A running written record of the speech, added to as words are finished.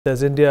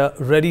As India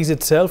readies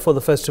itself for the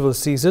festival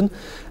season,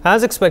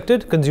 as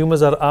expected,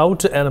 consumers are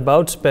out and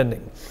about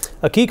spending.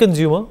 A key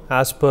consumer,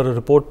 as per a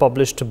report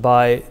published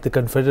by the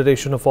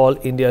Confederation of All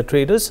India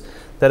Traders,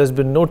 that has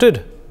been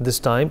noted this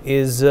time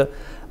is an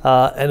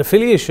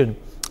affiliation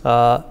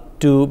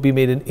to be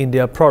made in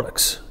India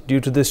products. Due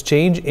to this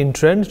change in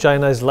trend,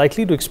 China is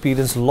likely to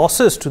experience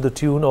losses to the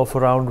tune of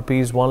around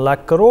rupees 1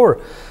 lakh crore.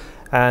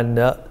 And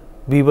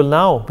we will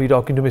now be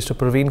talking to Mr.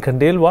 Praveen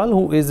Khandelwal,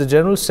 who is the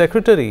General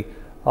Secretary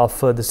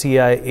of the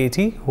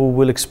CIAT, who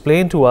will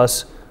explain to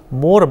us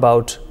more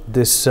about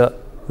this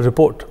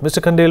report. Mr.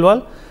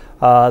 Khandelwal,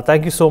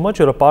 thank you so much.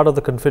 You're a part of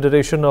the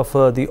Confederation of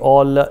the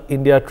All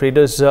India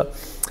Traders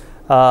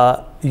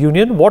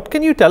Union. What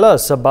can you tell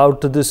us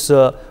about this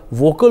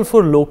vocal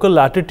for local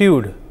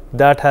attitude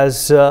that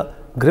has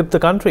gripped the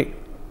country?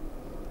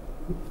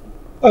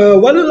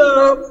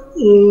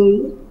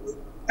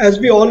 As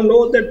we all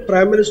know, that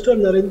Prime Minister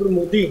Narendra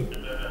Modi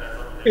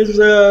is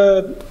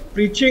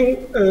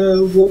preaching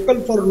vocal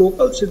for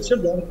local since a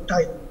long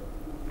time.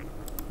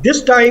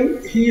 This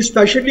time he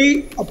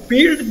especially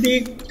appealed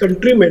the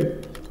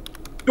countrymen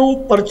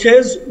to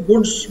purchase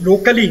goods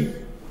locally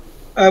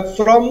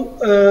from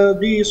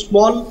the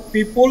small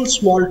people,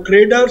 small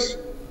traders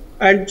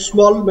and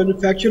small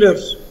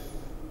manufacturers,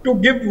 to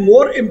give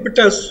more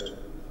impetus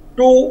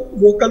to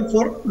vocal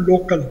for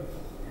local.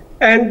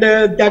 And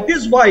that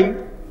is why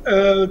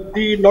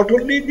not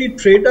only the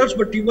traders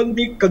but even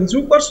the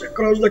consumers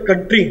across the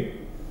country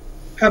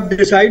have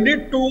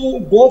decided to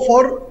go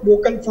for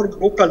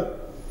local,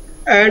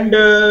 and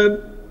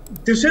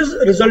this is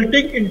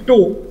resulting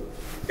into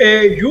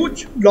a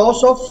huge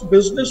loss of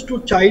business to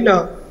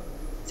China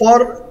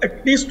for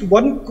at least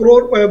 1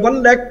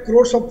 lakh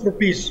crores of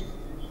rupees.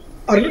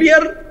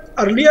 Earlier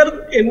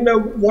in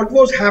what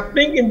was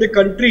happening in the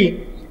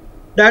country,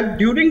 that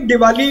during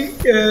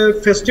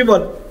Diwali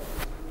festival,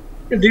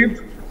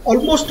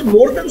 almost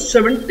more than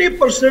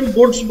 70%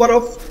 goods were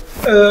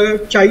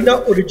of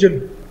China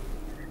origin.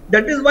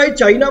 That is why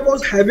China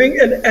was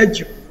having an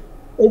edge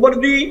over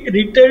the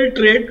retail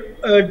trade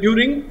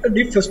during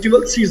the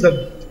festival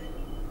season.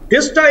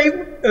 This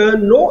time,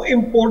 no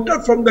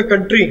importer from the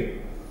country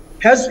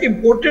has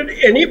imported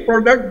any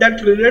product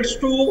that relates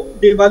to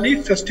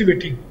Diwali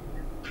festivity.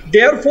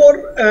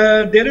 Therefore,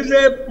 there is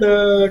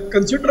a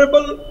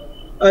considerable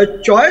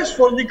choice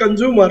for the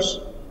consumers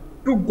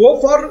to go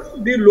for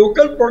the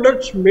local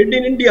products made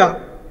in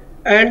India,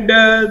 and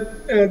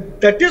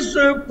that is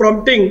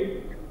prompting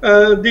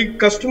the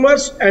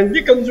customers and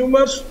the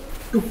consumers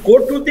to go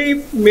to the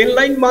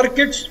mainline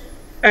markets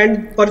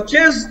and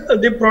purchase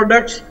the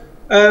products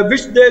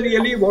which they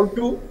really want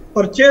to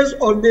purchase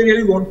or they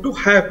really want to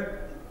have.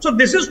 So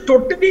this is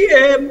totally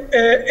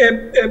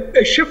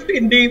a shift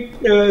in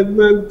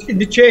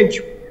the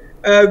change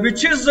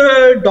which is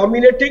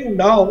dominating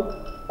now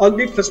on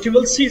the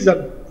festival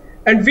season.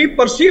 And we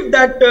perceive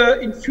that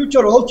in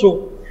future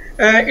also,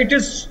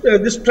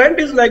 this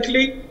trend is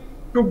likely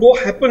to go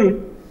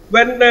happen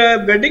when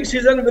wedding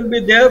season will be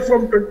there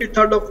from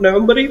 23rd of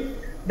November,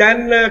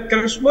 then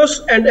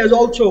Christmas, and as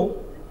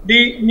also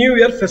the New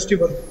Year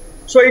festival.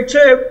 So it's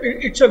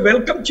a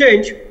welcome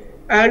change,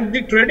 and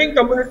the trading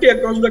community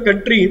across the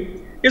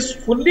country is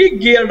fully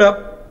geared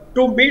up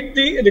to meet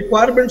the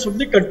requirements of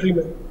the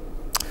countrymen.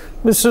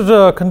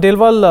 Mr.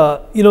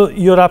 Khandelwal,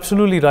 you're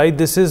absolutely right.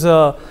 This is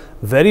a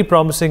very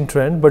promising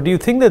trend, but do you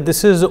think that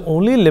this is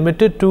only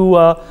limited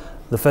to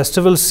the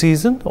festival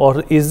season,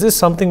 or is this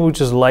something which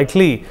is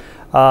likely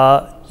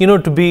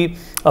to be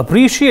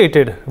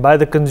appreciated by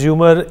the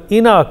consumer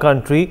in our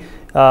country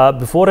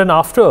before and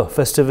after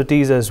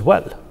festivities as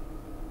well?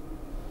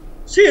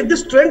 See,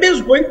 this trend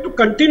is going to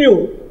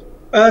continue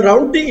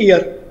around the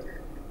year.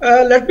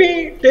 Let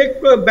me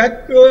take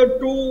back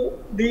to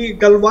the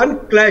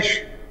Galwan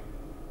clash,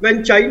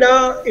 when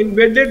China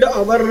invaded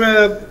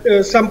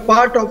some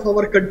part of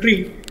our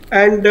country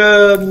and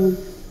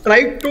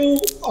tried to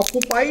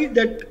occupy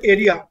that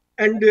area,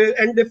 and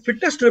the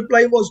fittest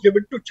reply was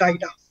given to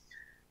China.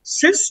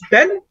 Since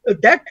then,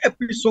 that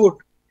episode,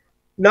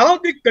 now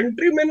the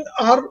countrymen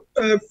are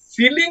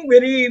feeling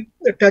very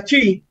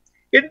touchy,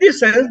 in the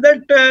sense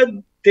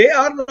that they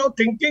are now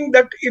thinking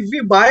that if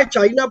we buy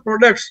China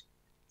products,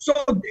 so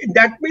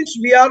that means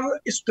we are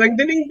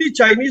strengthening the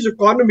Chinese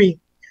economy,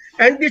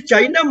 and the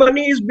China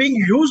money is being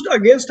used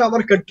against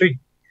our country.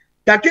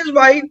 That is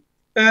why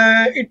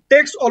it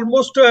takes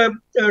almost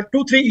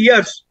 2-3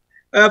 years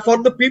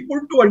for the people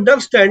to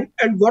understand,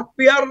 and what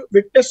we are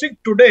witnessing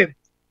today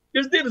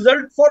is the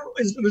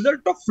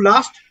result of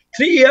last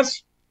 3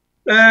 years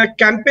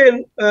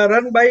campaign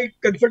run by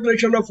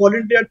Confederation of All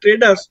India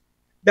Traders,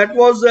 that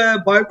was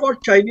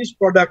boycott Chinese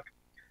product.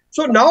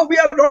 So now we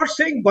are not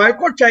saying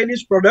boycott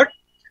Chinese product,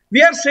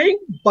 we are saying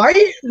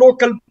buy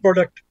local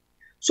product.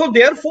 So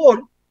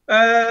therefore,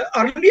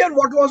 earlier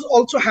what was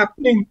also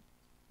happening,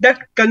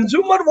 that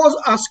consumer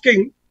was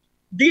asking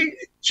the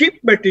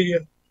cheap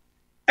material,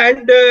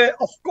 and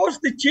of course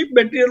the cheap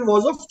material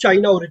was of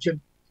China origin.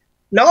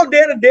 Now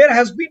there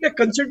has been a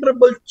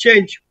considerable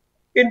change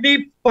in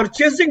the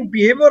purchasing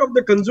behavior of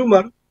the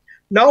consumer,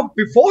 Now,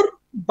 before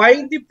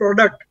buying the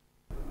product,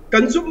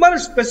 consumer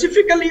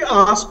specifically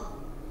ask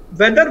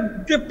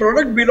whether the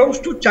product belongs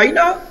to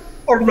China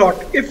or not.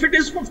 If it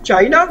is from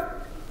China,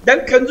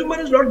 then consumer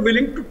is not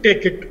willing to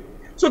take it.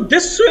 So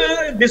this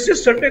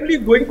is certainly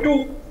going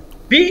to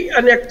be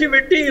an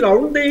activity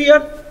around the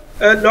year,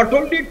 not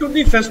only to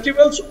the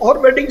festivals or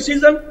wedding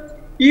season,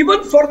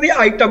 even for the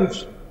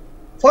items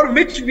for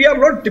which we are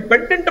not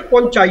dependent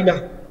upon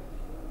China.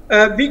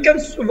 We can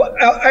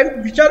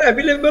and which are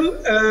available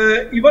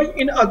even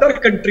in other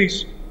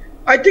countries.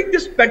 I think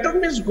this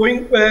pattern is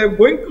going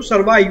to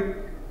survive.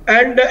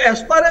 And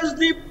as far as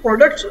the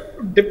products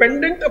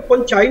dependent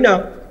upon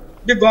China,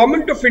 the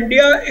government of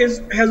India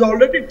has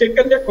already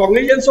taken a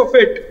cognizance of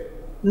it.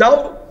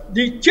 Now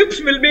the chips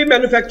will be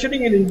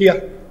manufacturing in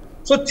India.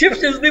 So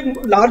chips is the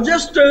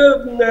largest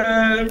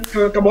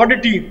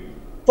commodity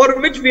for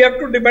which we have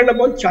to depend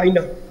upon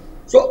China.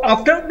 So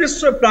after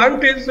this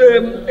plant is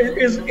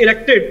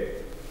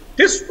erected,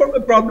 this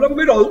problem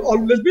will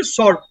always be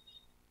solved.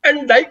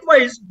 And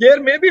likewise,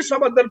 there may be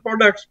some other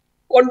products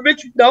on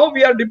which now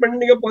we are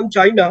depending upon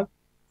China.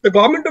 The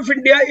government of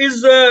India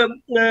is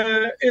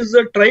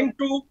trying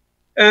to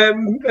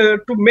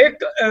make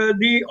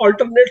the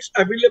alternates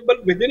available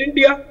within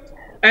India,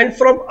 and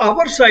from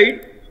our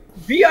side,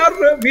 we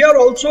are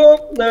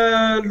also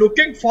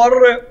looking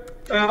for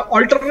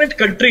alternate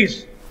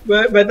countries,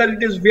 whether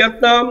it is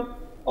Vietnam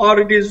or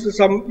it is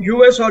some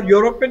US or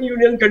European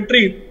Union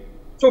country.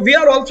 So we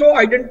are also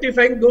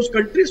identifying those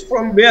countries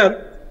from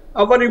where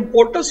our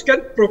importers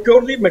can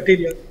procure the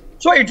material.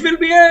 So it will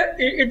be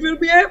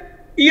a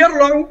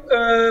year-long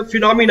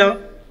phenomena,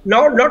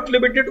 now not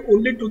limited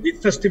only to the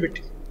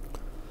festivity.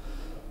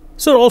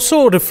 So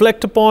also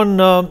reflect upon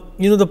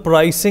the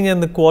pricing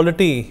and the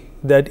quality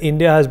that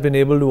India has been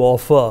able to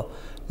offer,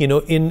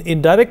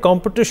 in direct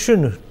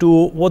competition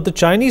to what the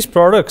Chinese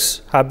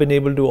products have been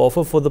able to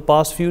offer for the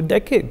past few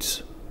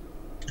decades.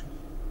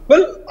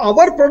 Well,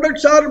 our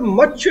products are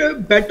much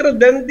better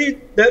than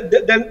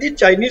the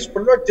Chinese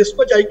product. This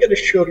much I can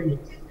assure you.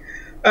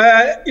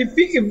 If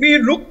we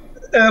look,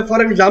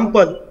 for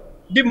example,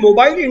 the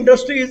mobile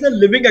industry is a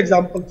living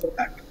example for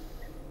that.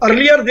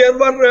 Earlier,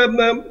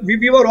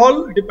 we were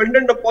all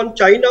dependent upon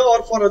China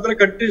or for other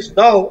countries.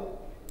 Now,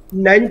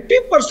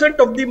 90%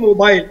 of the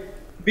mobile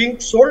being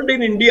sold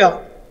in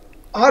India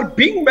are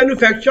being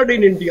manufactured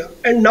in India,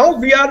 and now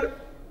we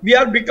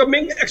are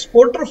becoming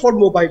exporter for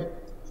mobile.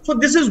 So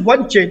this is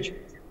one change.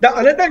 The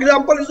another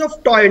example is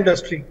of toy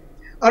industry.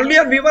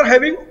 Earlier, we were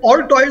having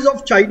all toys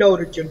of China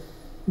origin.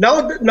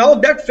 Now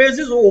that phase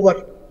is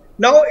over.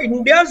 Now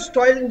India's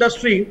toy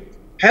industry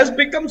has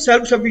become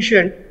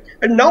self-sufficient,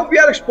 and now we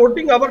are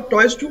exporting our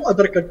toys to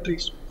other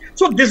countries.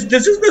 So this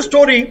is the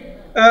story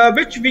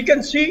which we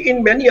can see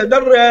in many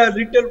other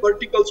retail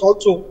verticals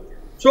also.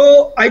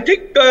 So I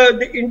think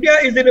India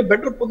is in a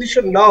better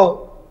position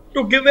now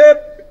to give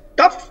a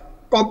tough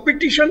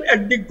competition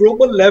at the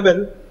global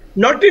level,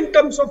 not in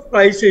terms of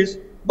prices,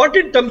 but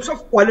in terms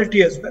of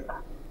quality as well.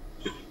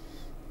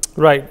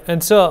 Right.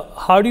 And so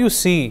how do you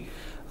see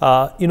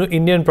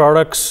Indian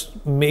products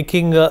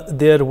making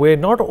their way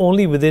not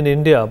only within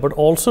India, but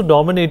also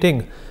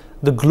dominating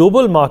the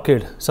global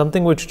market,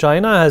 something which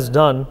China has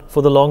done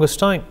for the longest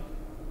time?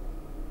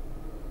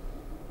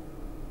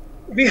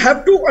 We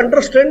have to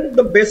understand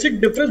the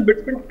basic difference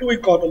between two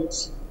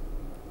economies.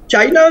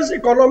 China's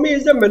economy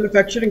is a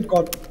manufacturing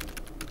economy.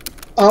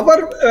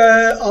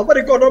 Our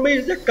economy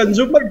is a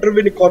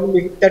consumer-driven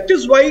economy. That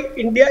is why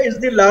India is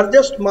the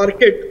largest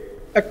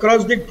market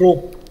across the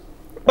globe.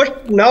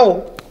 But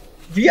now,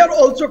 we are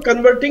also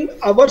converting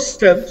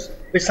ourselves,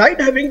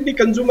 beside having the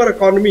consumer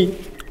economy,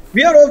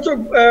 we are also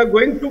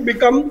going to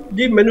become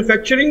the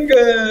manufacturing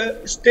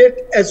state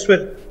as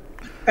well.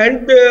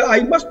 And I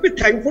must be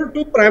thankful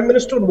to Prime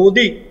Minister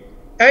Modi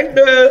and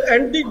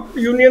the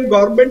union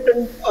government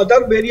and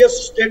other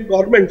various state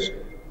governments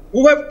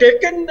who have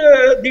taken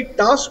the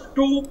task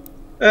to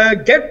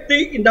get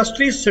the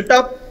industries set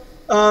up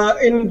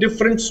in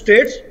different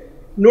states.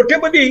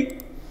 Notably,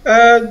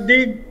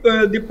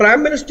 the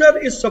Prime Minister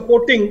is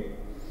supporting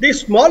the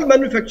small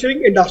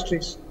manufacturing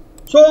industries.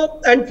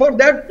 So, and for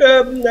that,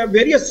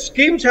 various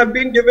schemes have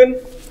been given.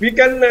 We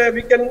can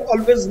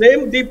always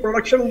name the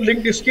production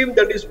linked scheme,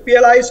 that is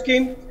PLI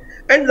scheme,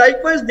 and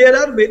likewise there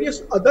are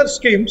various other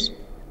schemes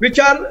which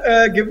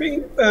are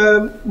giving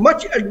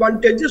much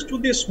advantages to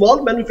the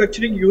small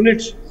manufacturing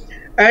units.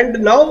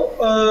 And now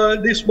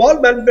the small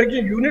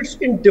manufacturing units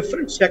in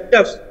different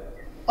sectors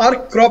are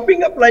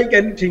cropping up like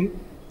anything.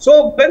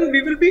 So when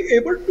we will be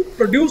able to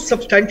produce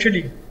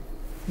substantially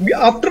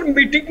after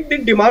meeting the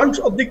demands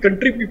of the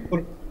country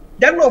people,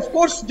 then of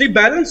course the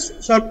balance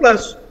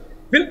surplus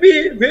will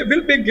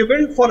be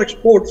given for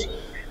exports.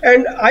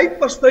 And I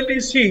personally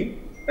see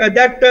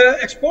that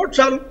exports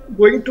are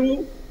going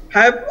to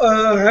have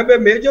a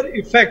major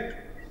effect,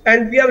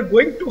 and we are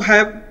going to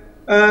have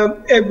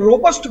a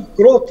robust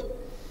growth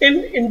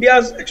in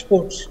India's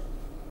exports.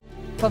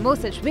 For more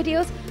such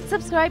videos,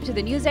 subscribe to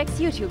the NewsX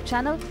YouTube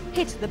channel,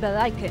 hit the bell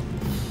icon.